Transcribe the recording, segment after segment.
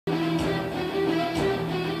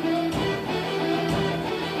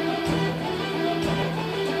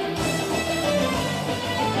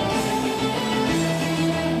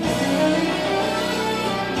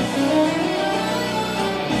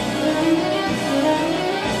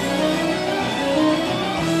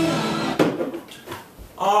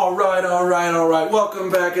welcome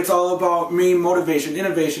back. It's all about me, motivation,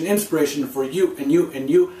 innovation, inspiration for you and you and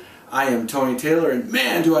you. I am Tony Taylor, and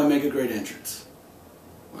man, do I make a great entrance.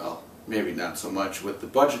 Well, maybe not so much with the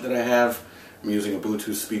budget that I have. I'm using a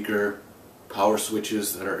Bluetooth speaker, power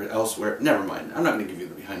switches that are elsewhere. Never mind, I'm not going to give you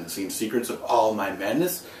the behind-the-scenes secrets of all my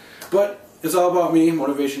madness. But it's all about me,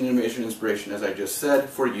 motivation, innovation, inspiration, as I just said,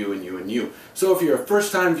 for you and you and you. So if you're a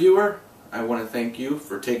first-time viewer, I want to thank you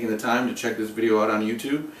for taking the time to check this video out on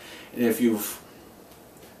YouTube. And if you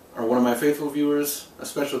are one of my faithful viewers, a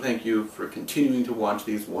special thank you for continuing to watch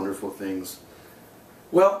these wonderful things.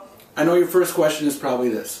 Well, I know your first question is probably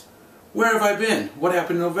this: where have I been? What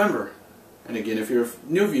happened in November? And again, if you're a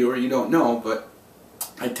new viewer, you don't know, but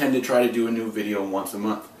I tend to try to do a new video once a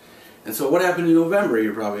month. And so what happened in November,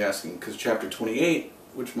 you're probably asking, because chapter 28,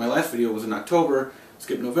 which my last video was in October,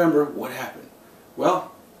 skipped November, what happened?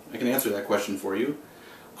 Well, I can answer that question for you.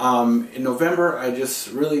 In November, I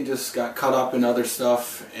really got caught up in other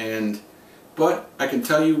stuff, but I can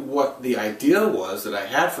tell you what the idea was that I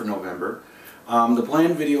had for November. The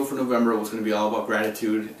planned video for November was going to be all about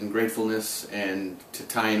gratitude and gratefulness, and to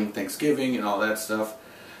tie in with Thanksgiving and all that stuff.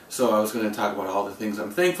 So I was going to talk about all the things I'm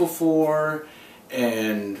thankful for,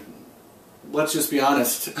 and let's just be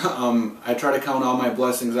honest, I try to count all my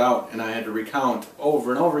blessings out, and I had to recount over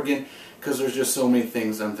and over again, because there's just so many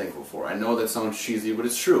things I'm thankful for. I know that sounds cheesy, but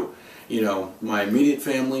it's true. You know, my immediate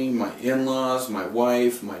family, my in-laws, my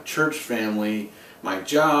wife, my church family, my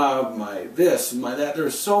job, my this, my that.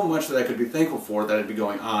 There's so much that I could be thankful for that I'd be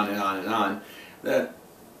going on and on and on, that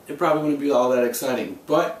it probably wouldn't be all that exciting.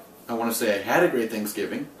 But I want to say I had a great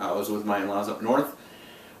Thanksgiving. I was with my in-laws up north.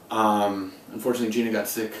 Unfortunately, Gina got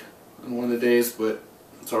sick on one of the days, but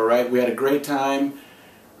it's alright. We had a great time.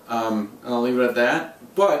 I'll leave it at that.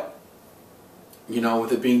 But you know,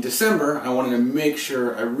 with it being December, I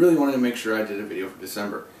really wanted to make sure I did a video for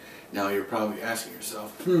December. Now you're probably asking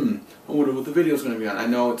yourself, I wonder what the video is going to be on. I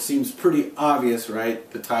know it seems pretty obvious,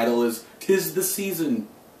 right? The title is "'Tis the Season,"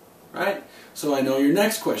 right? So I know your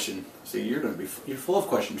next question. See, you're full of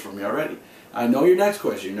questions for me already. I know your next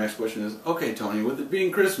question. Your next question is, okay, Tony, with it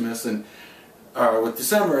being Christmas and with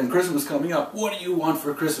December and Christmas coming up, what do you want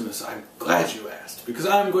for Christmas? I'm glad you asked, because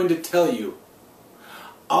I'm going to tell you.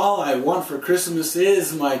 All I want for Christmas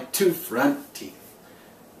is my 2 front teeth.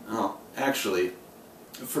 Oh, actually,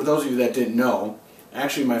 for those of you that didn't know,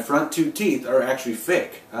 actually my front 2 teeth are actually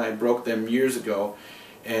fake. I broke them years ago,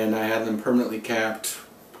 and I had them permanently capped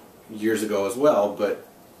years ago as well, but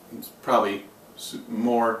it's probably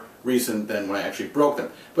more recent than when I actually broke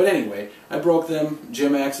them. But anyway, I broke them,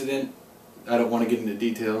 gym accident. I don't want to get into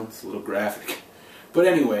detail, it's a little graphic. But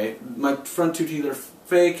anyway, my front 2 teeth are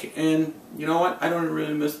fake, and you know what? I don't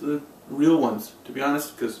really miss the real ones, to be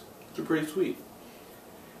honest, because they're pretty sweet.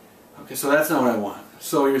 Okay, so that's not what I want.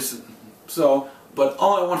 But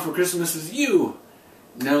all I want for Christmas is you.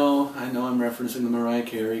 No, I know I'm referencing the Mariah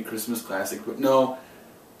Carey Christmas classic, but no.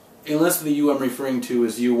 Unless the you I'm referring to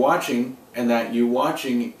is you watching, and that you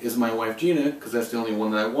watching is my wife Gina, because that's the only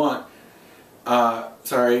one that I want.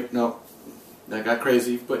 Sorry, no, that got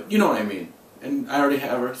crazy, but you know what I mean. And I already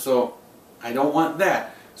have her, so I don't want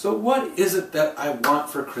that. So what is it that I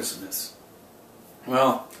want for Christmas?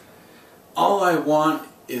 Well, all I want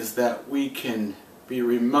is that we can be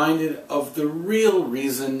reminded of the real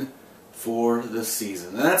reason for the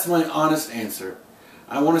season. And that's my honest answer.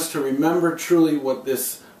 I want us to remember truly what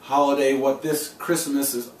this holiday, what this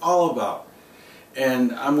Christmas is all about.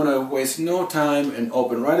 And I'm going to waste no time and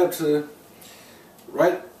open right up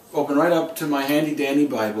to my handy dandy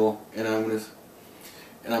Bible, and I'm going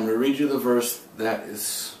to read you the verse that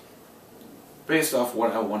is based off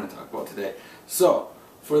what I want to talk about today. So,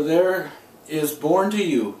 for there is born to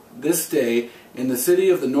you this day in the city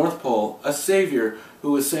of the North Pole a Savior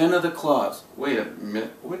who is Santa the Claus. Wait a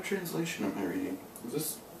minute, what translation am I reading? Is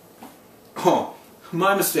this? Oh,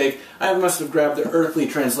 my mistake. I must have grabbed the earthly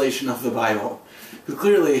translation of the Bible. Because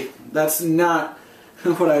clearly, that's not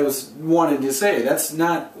what I was wanting to say. That's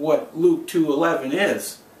not what Luke 2:11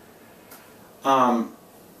 is.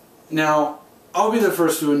 Now, I'll be the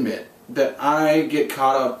first to admit that I get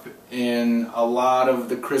caught up in a lot of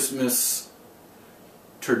the Christmas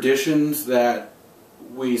traditions that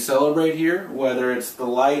we celebrate here, whether it's the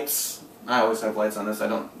lights. I always have lights on this. I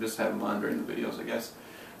don't just have them on during the videos, I guess.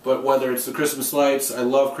 But whether it's the Christmas lights, I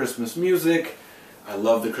love Christmas music. I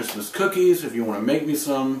love the Christmas cookies. If you want to make me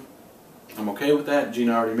some, I'm okay with that.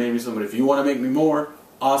 Gina already made me some, but if you want to make me more,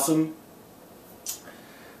 awesome.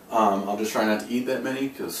 I'll just try not to eat that many,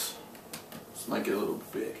 because this might get a little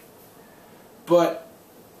big. But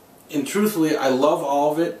And truthfully, I love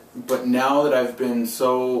all of it, but now that I've been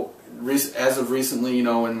so, as of recently, you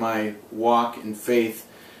know, in my walk in faith,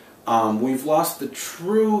 we've lost the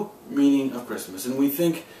true meaning of Christmas. And we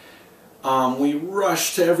think we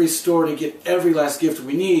rush to every store to get every last gift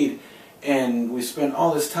we need, and we spend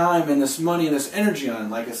all this time and this money and this energy on,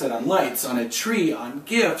 like I said, on lights, on a tree, on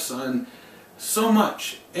gifts, on so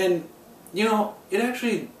much. And, you know, it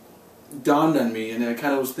actually dawned on me, and I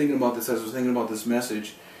kind of was thinking about this as I was thinking about this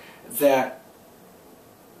message, that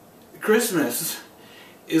Christmas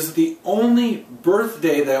is the only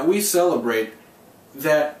birthday that we celebrate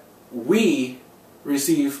that we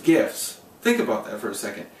receive gifts. Think about that for a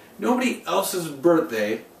second. Nobody else's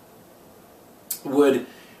birthday would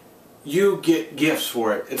you get gifts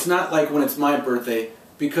for it. It's not like when it's my birthday,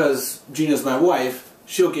 because Gina's my wife,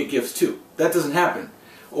 she'll get gifts too. That doesn't happen.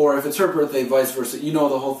 Or if it's her birthday, vice versa. You know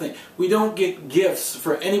the whole thing. We don't get gifts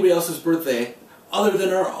for anybody else's birthday other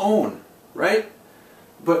than our own, right?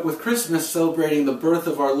 But with Christmas celebrating the birth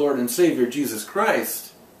of our Lord and Savior, Jesus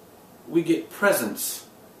Christ, we get presents.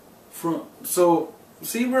 So,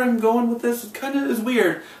 see where I'm going with this? It kind of is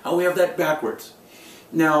weird how we have that backwards.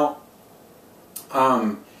 Now,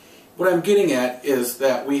 what I'm getting at is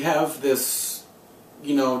that we have this,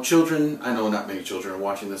 you know, children, I know not many children are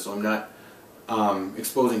watching this, so I'm not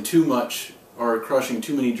exposing too much or crushing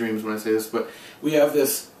too many dreams when I say this, but we have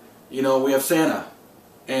this, you know, we have Santa.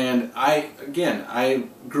 And I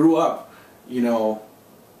grew up, you know,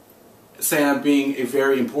 Santa being a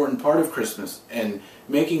very important part of Christmas and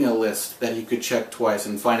making a list that he could check twice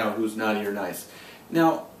and find out who's naughty or nice.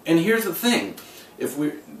 Now, and here's the thing. If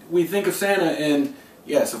we think of Santa, and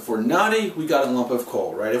yes, if we're naughty, we got a lump of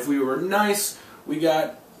coal, right? If we were nice, we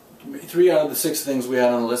got 3 out of the 6 things we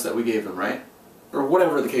had on the list that we gave him, right? Or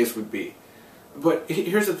whatever the case would be. But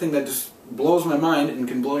here's the thing that just blows my mind and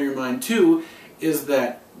can blow your mind too, is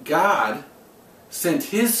that God sent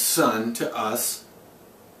His Son to us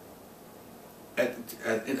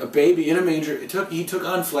a baby in a manger. He took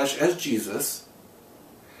on flesh as Jesus.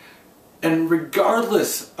 And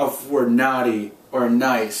regardless of if we're naughty or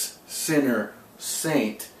nice, sinner,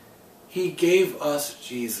 saint, He gave us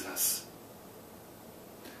Jesus.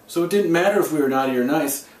 So it didn't matter if we were naughty or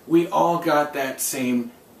nice. We all got that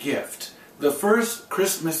same gift. The first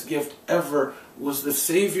Christmas gift ever was the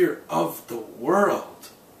Savior of the world.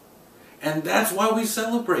 And that's why we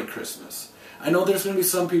celebrate Christmas. I know there's going to be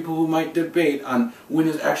some people who might debate on when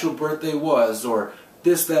His actual birthday was, or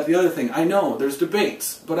this, that, the other thing. I know, there's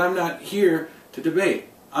debates, but I'm not here to debate.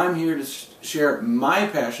 I'm here to share my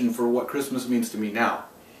passion for what Christmas means to me now.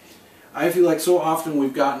 I feel like so often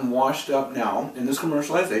we've gotten washed up now in this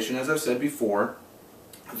commercialization, as I've said before,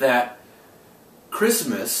 that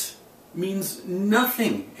Christmas means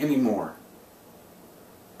nothing anymore.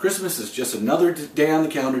 Christmas is just another day on the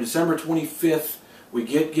calendar, December 25th. We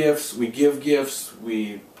get gifts, we give gifts,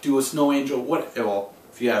 we do a snow angel, well,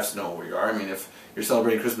 if you have snow where you are. I mean, if you're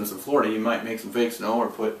celebrating Christmas in Florida, you might make some fake snow or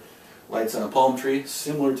put lights on a palm tree,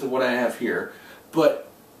 similar to what I have here. But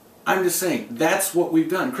I'm just saying, that's what we've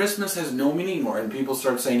done. Christmas has no meaning anymore, and people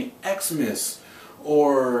start saying Xmas,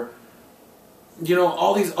 or, you know,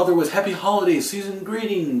 all these other words, happy holidays, season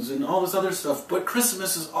greetings, and all this other stuff. But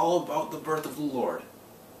Christmas is all about the birth of the Lord.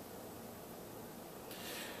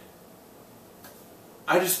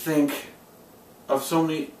 I just think of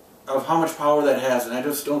how much power that has, and I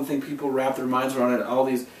just don't think people wrap their minds around it. All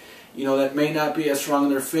these, you know, that may not be as strong in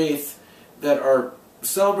their faith, that are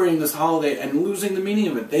celebrating this holiday and losing the meaning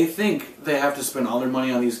of it. They think they have to spend all their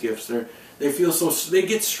money on these gifts. They feel so, they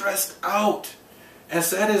get stressed out. As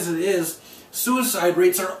sad as it is, suicide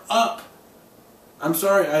rates are up. I'm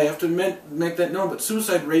sorry, I have to make that known, but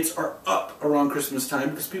suicide rates are up around Christmas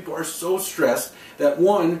time because people are so stressed that,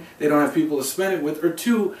 one, they don't have people to spend it with, or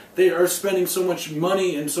two, they are spending so much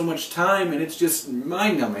money and so much time, and it's just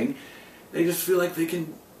mind-numbing. They just feel like they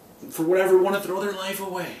can, for whatever, want to throw their life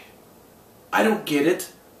away. I don't get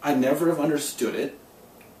it. I never have understood it.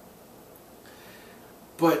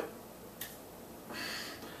 But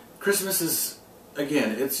Christmas is,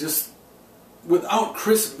 again, it's just, without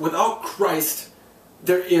Christ,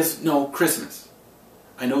 there is no Christmas.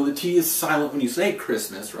 I know the T is silent when you say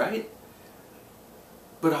Christmas, right?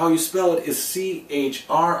 But how you spell it is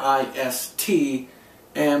C-H-R-I-S-T-M-A-S.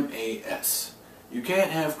 You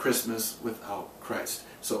can't have Christmas without Christ.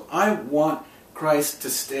 So I want Christ to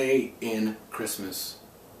stay in Christmas.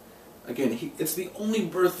 Again, it's the only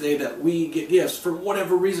birthday that we get gifts. For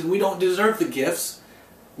whatever reason, we don't deserve the gifts.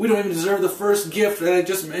 We don't even deserve the first gift that I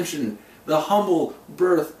just mentioned. The humble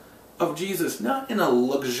birth of Jesus. Not in a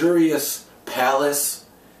luxurious palace.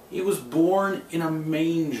 He was born in a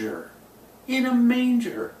manger. In a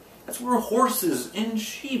manger. That's where horses and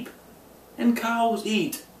sheep and cows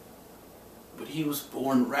eat. But he was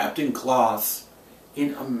born wrapped in cloths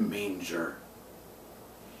in a manger.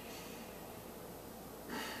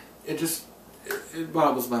 It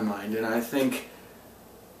boggles my mind, and I think,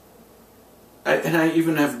 I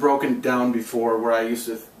even have broken down before where I used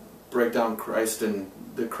to break down Christ and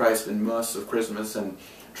the Christ and Mas of Christmas and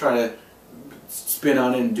try to spin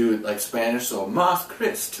on it and do it like Spanish, so Mas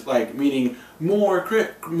Christ, like meaning more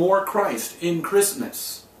Christ in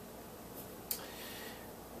Christmas.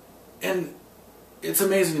 And it's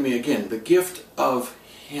amazing to me, again, the gift of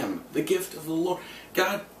Him, the gift of the Lord.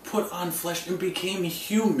 God put on flesh and became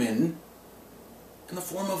human in the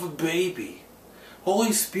form of a baby.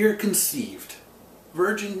 Holy Spirit conceived.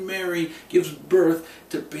 Virgin Mary gives birth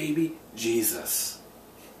to baby Jesus.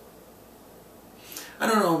 I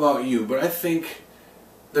don't know about you, but I think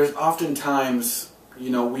there's often times,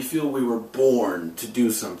 we feel we were born to do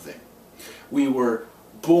something. We were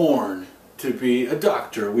born to be a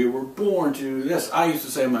doctor. We were born to do this. I used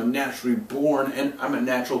to say I'm a natural born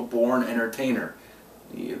entertainer.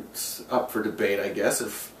 It's up for debate, I guess,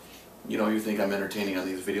 if you think I'm entertaining on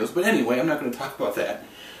these videos. But anyway, I'm not going to talk about that.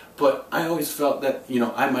 But I always felt that,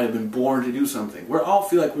 I might have been born to do something. We all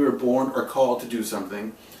feel like we were born or called to do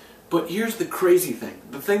something. But here's the crazy thing.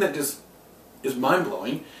 The thing that just is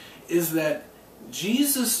mind-blowing is that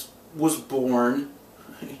Jesus was born,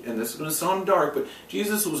 and this is going to sound dark, but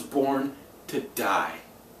Jesus was born to die.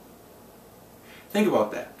 Think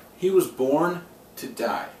about that. He was born to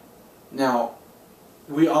die. Now,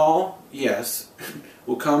 we all, yes,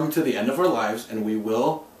 will come to the end of our lives and we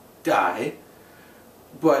will die,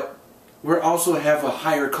 but we also have a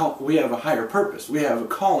higher we have a higher purpose. We have a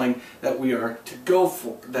calling that we are to go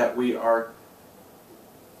for, that we are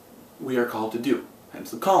called to do.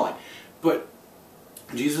 Hence the calling. But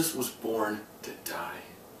Jesus was born to die.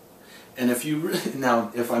 And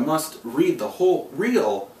if I must read the whole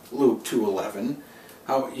real Luke 2:11,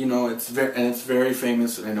 how it's very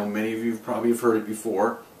famous, and I know many of you probably have heard it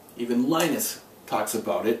before. Even Linus talks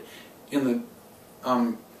about it in the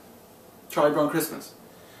Charlie Brown Christmas.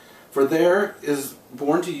 For there is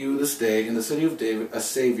born to you this day in the city of David a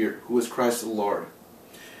Savior, who is Christ the Lord.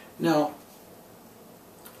 Now,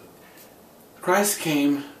 Christ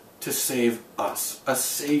came to save us, a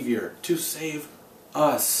Savior, to save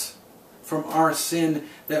us from our sin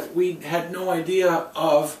that we had no idea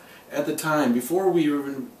of at the time, before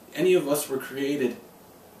any of us were created.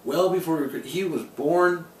 Well before we were created, He was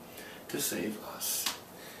born to save us.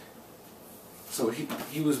 So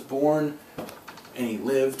he was born and He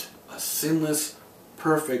lived a sinless,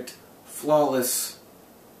 perfect, flawless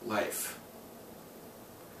life.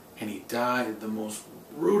 And He died the most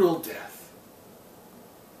brutal death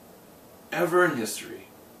ever in history.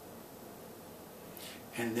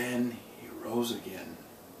 And then He rose again.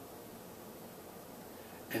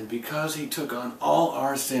 And because He took on all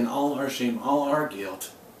our sin, all our shame, all our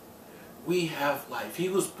guilt, we have life. He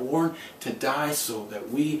was born to die so that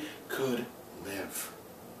we could live.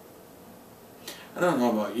 I don't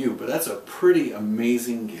know about you, but that's a pretty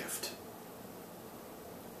amazing gift.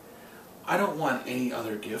 I don't want any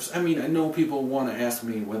other gifts. I mean, I know people want to ask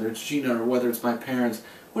me, whether it's Gina or whether it's my parents,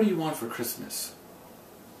 what do you want for Christmas?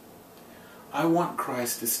 I want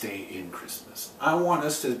Christ to stay in Christmas. I want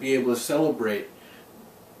us to be able to celebrate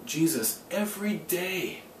Jesus every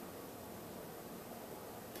day.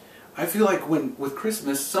 I feel like with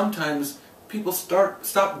Christmas, sometimes people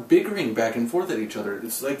stop bickering back and forth at each other.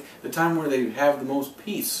 It's like the time where they have the most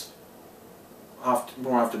peace,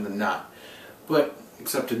 more often than not. But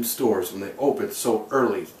except in stores, when they open so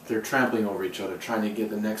early, they're trampling over each other, trying to get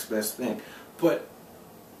the next best thing. But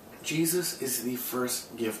Jesus is the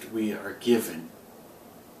first gift we are given.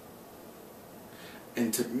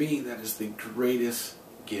 And to me, that is the greatest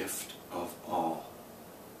gift of all.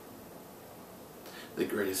 The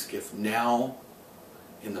greatest gift now,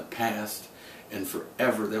 in the past, and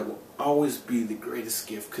forever. That will always be the greatest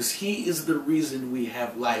gift, because He is the reason we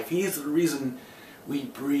have life. He is the reason we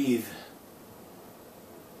breathe.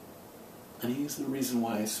 And He is the reason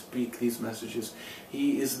why I speak these messages.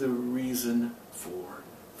 He is the reason for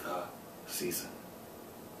the season.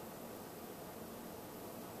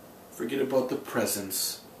 Forget about the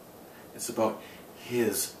presents. It's about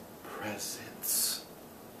His presence.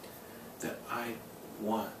 That I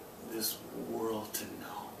want this world to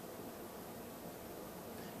know.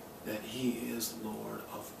 That He is Lord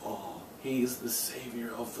of all. He is the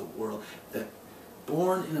Savior of the world. That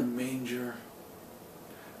born in a manger,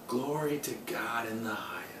 glory to God in the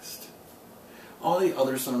highest. All the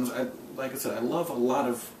other songs, like I said, I love a lot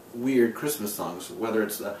of weird Christmas songs, whether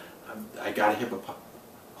it's the I Got a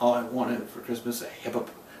all I wanted for Christmas,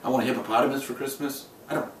 I want a hippopotamus for Christmas.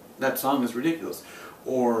 That song is ridiculous.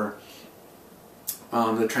 Or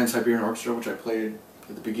the Trans-Siberian Orchestra, which I played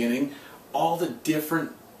at the beginning. All the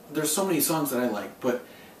different, there's so many songs that I like, but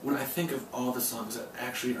when I think of all the songs that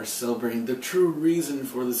actually are celebrating the true reason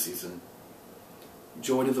for the season,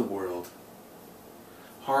 Joy to the World,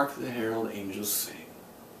 Hark the Herald Angels Sing,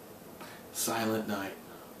 Silent Night,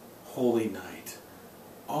 Holy Night,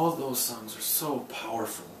 all those songs are so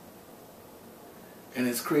powerful. And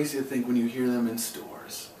it's crazy to think when you hear them in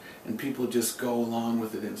stores, and people just go along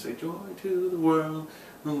with it and say, joy to the world,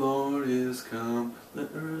 the Lord is come, let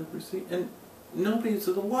earth receive. And nobody's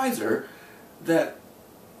the wiser that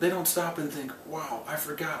they don't stop and think, wow, I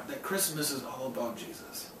forgot that Christmas is all about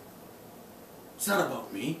Jesus. It's not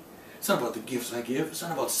about me. It's not about the gifts I give. It's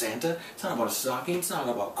not about Santa. It's not about a stocking. It's not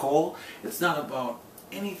about coal. It's not about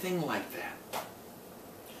anything like that.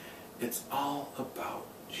 It's all about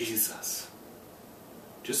Jesus.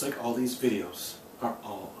 Just like all these videos are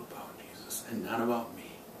all about Jesus and not about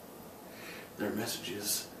me. They're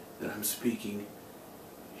messages that I'm speaking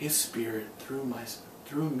His Spirit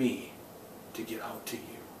through me to get out to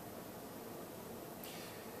you.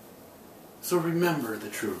 So remember the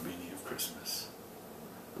true meaning of Christmas.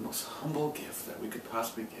 The most humble gift that we could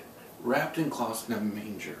possibly get, wrapped in cloths in a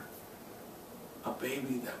manger. A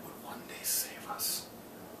baby that would one day save us.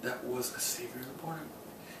 That was a Savior born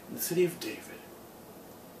in the city of David.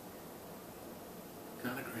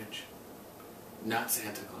 Not a Grinch. Not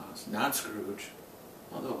Santa Claus. Not Scrooge.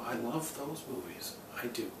 Although I love those movies. I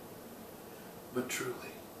do. But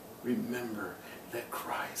truly, remember that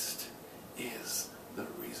Christ is the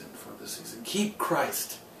reason for the season. Keep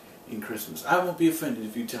Christ in Christmas. I won't be offended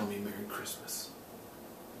if you tell me Merry Christmas.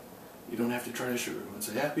 You don't have to try to sugarcoat and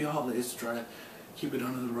say Happy Holidays to try to keep it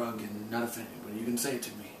under the rug and not offend anybody. You can say it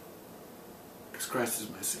to me. Because Christ is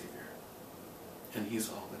my Savior. And He's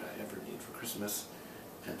all that I ever need for Christmas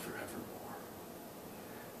and forevermore.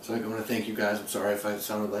 So I want to thank you guys. I'm sorry if I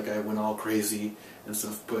sounded like I went all crazy and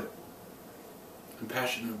stuff, but I'm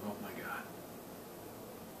passionate about my God.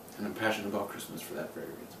 And I'm passionate about Christmas for that very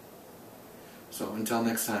reason. So until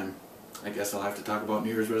next time, I guess I'll have to talk about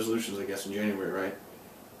New Year's resolutions, I guess, in January, right?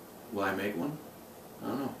 Will I make one? I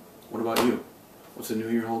don't know. What about you? What's the new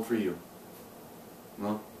year hold for you?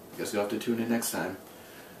 Well, I guess you'll have to tune in next time.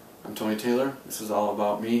 I'm Tony Taylor. This is all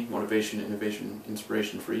about me. Motivation, innovation,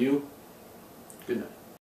 inspiration for you. Good night.